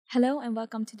Hello and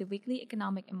welcome to the weekly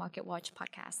Economic and Market Watch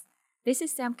podcast. This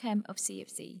is Sam Kem of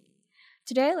CFC.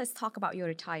 Today, let's talk about your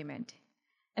retirement.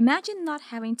 Imagine not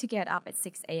having to get up at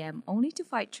 6 a.m. only to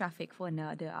fight traffic for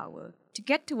another hour, to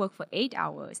get to work for 8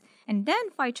 hours, and then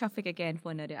fight traffic again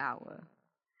for another hour.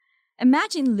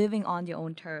 Imagine living on your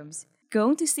own terms,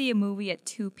 going to see a movie at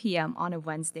 2 p.m. on a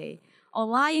Wednesday, or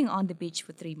lying on the beach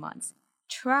for 3 months.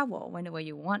 Travel whenever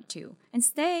you want to, and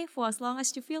stay for as long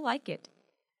as you feel like it.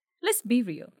 Let's be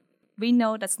real. We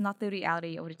know that's not the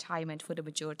reality of retirement for the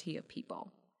majority of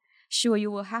people. Sure,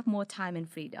 you will have more time and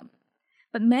freedom,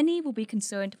 but many will be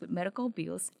concerned with medical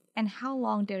bills and how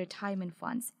long their retirement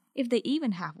funds, if they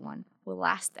even have one, will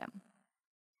last them.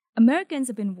 Americans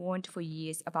have been warned for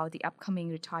years about the upcoming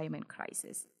retirement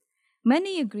crisis.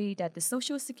 Many agree that the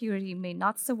Social Security may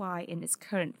not survive in its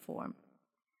current form.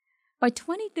 By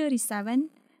 2037,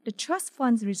 the trust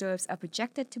fund's reserves are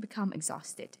projected to become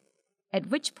exhausted, at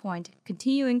which point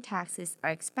continuing taxes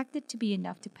are expected to be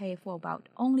enough to pay for about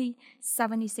only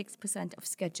 76% of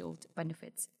scheduled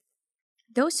benefits.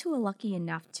 Those who are lucky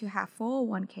enough to have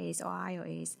 401ks or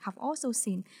IRAs have also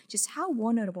seen just how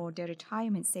vulnerable their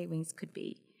retirement savings could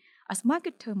be, as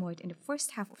market turmoil in the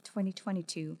first half of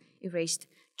 2022 erased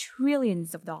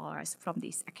trillions of dollars from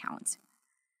these accounts.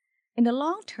 In the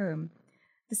long term,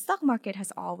 the stock market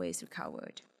has always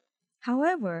recovered.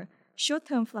 However,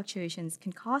 short-term fluctuations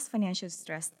can cause financial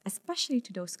stress, especially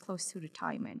to those close to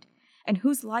retirement and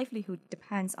whose livelihood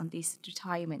depends on these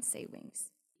retirement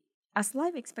savings. As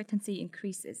life expectancy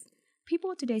increases,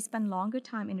 people today spend longer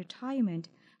time in retirement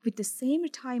with the same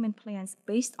retirement plans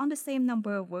based on the same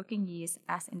number of working years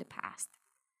as in the past.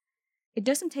 It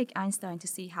doesn't take Einstein to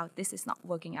see how this is not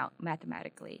working out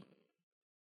mathematically.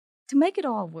 To make it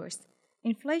all worse,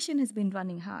 inflation has been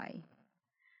running high.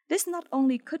 This not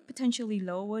only could potentially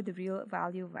lower the real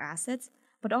value of assets,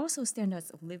 but also standards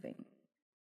of living.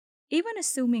 Even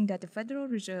assuming that the Federal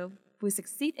Reserve will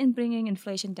succeed in bringing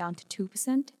inflation down to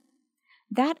 2%,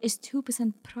 that is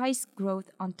 2% price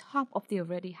growth on top of the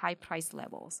already high price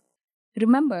levels.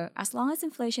 Remember, as long as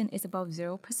inflation is above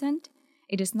 0%,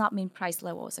 it does not mean price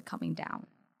levels are coming down.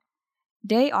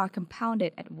 They are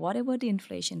compounded at whatever the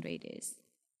inflation rate is.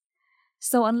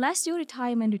 So unless your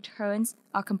retirement returns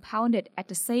are compounded at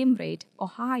the same rate or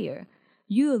higher,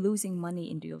 you are losing money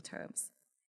in real terms.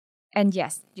 And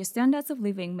yes, your standards of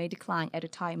living may decline at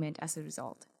retirement as a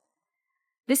result.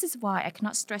 This is why I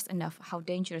cannot stress enough how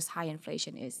dangerous high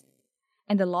inflation is.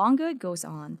 And the longer it goes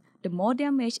on, the more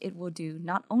damage it will do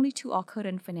not only to our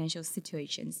current financial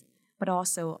situations, but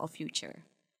also our future.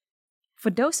 For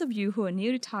those of you who are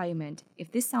near retirement,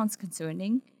 if this sounds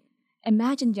concerning,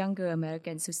 imagine younger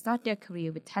Americans who start their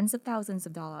career with tens of thousands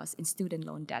of dollars in student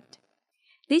loan debt.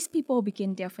 These people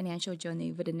begin their financial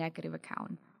journey with a negative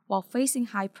account while facing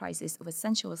high prices of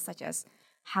essentials such as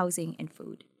housing and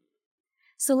food.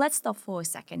 So let's stop for a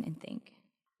second and think.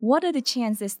 What are the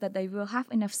chances that they will have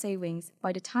enough savings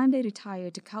by the time they retire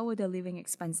to cover their living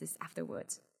expenses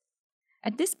afterwards?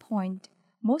 At this point,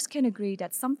 most can agree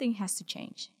that something has to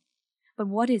change. But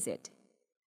what is it?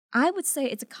 I would say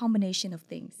it's a combination of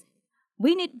things.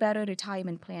 We need better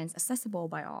retirement plans accessible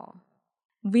by all.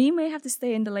 We may have to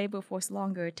stay in the labor force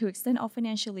longer to extend our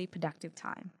financially productive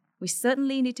time. We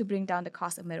certainly need to bring down the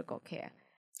cost of medical care.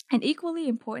 And equally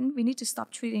important, we need to stop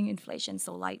treating inflation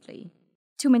so lightly.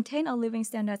 To maintain our living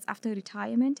standards after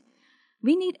retirement,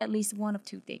 we need at least one of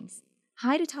two things: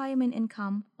 high retirement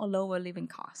income or lower living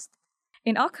costs.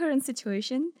 In our current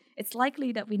situation, it's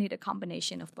likely that we need a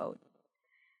combination of both.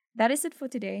 That is it for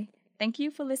today. Thank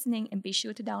you for listening, and be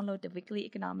sure to download the weekly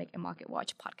Economic and Market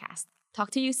Watch podcast.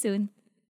 Talk to you soon.